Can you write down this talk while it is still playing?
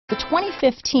The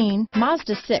 2015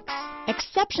 Mazda 6.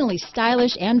 Exceptionally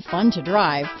stylish and fun to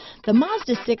drive, the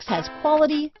Mazda 6 has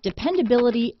quality,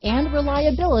 dependability, and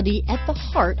reliability at the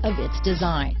heart of its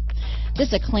design.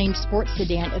 This acclaimed sports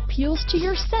sedan appeals to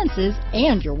your senses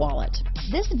and your wallet.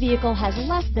 This vehicle has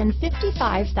less than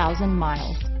 55,000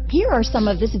 miles. Here are some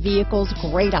of this vehicle's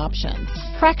great options: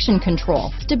 traction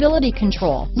control, stability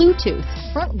control, Bluetooth,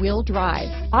 front-wheel drive,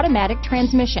 automatic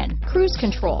transmission, cruise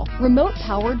control, remote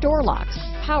power door locks,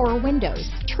 power windows,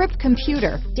 trip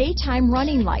computer, daytime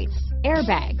running lights,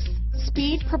 airbags,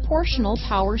 speed proportional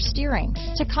power steering,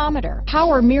 tachometer,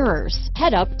 power mirrors,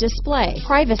 head-up display,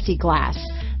 privacy glass.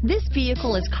 This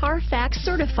vehicle is Carfax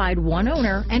certified one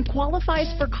owner and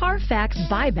qualifies for Carfax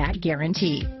buyback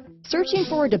guarantee. Searching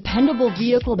for a dependable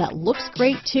vehicle that looks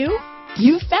great too?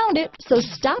 You found it, so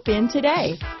stop in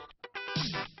today.